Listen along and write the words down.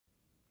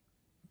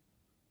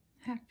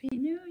Happy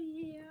New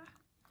Year.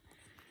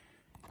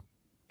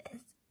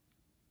 It's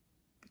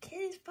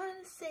Kitties fun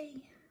to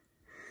see.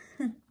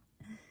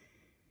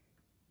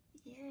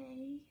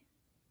 Yay.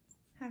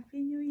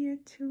 Happy New Year.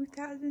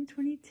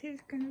 2022 is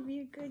going to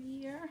be a good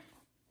year.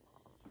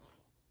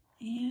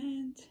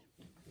 And just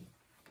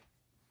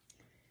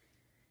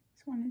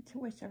wanted to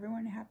wish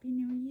everyone a Happy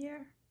New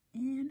Year.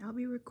 And I'll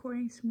be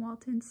recording some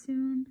Walton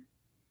soon.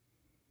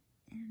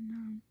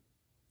 And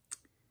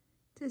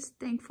just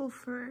thankful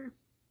for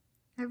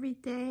every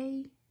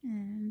day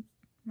and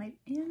my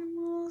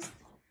animals.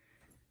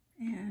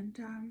 And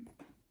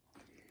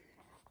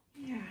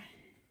yeah,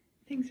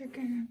 things are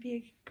going to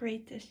be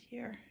great this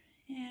year.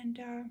 And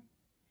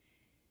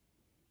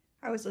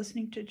I was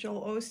listening to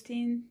Joel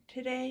Osteen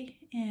today,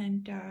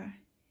 and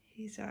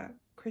he's a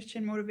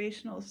Christian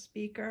motivational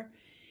speaker,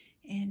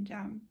 and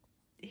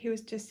he was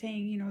just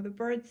saying, you know, the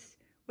birds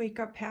wake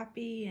up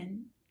happy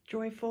and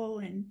joyful,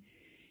 and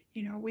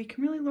you know, we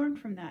can really learn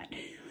from that.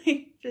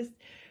 We just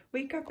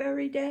wake up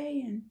every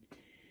day and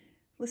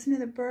listen to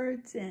the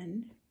birds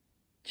and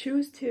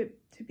choose to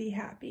be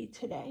happy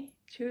today.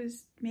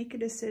 Make a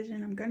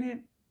decision. I'm gonna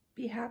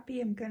be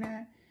happy. I'm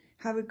gonna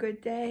have a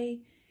good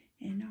day,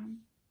 and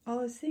all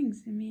those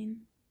things. I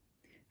mean,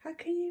 how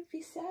can you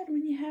be sad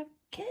when you have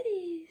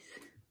kitties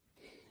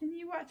and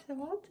you watch the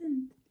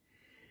Waltons?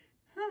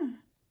 Huh?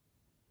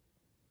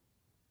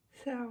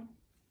 So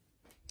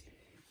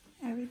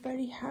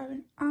everybody have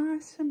an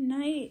awesome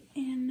night,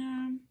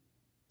 and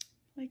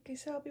like I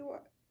said, I'll be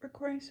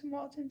recording some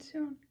Walton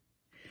soon.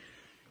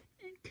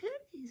 And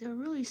kitties are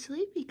really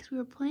sleepy because we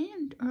were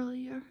playing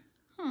earlier.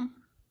 Huh?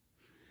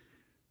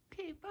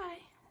 Okay, bye.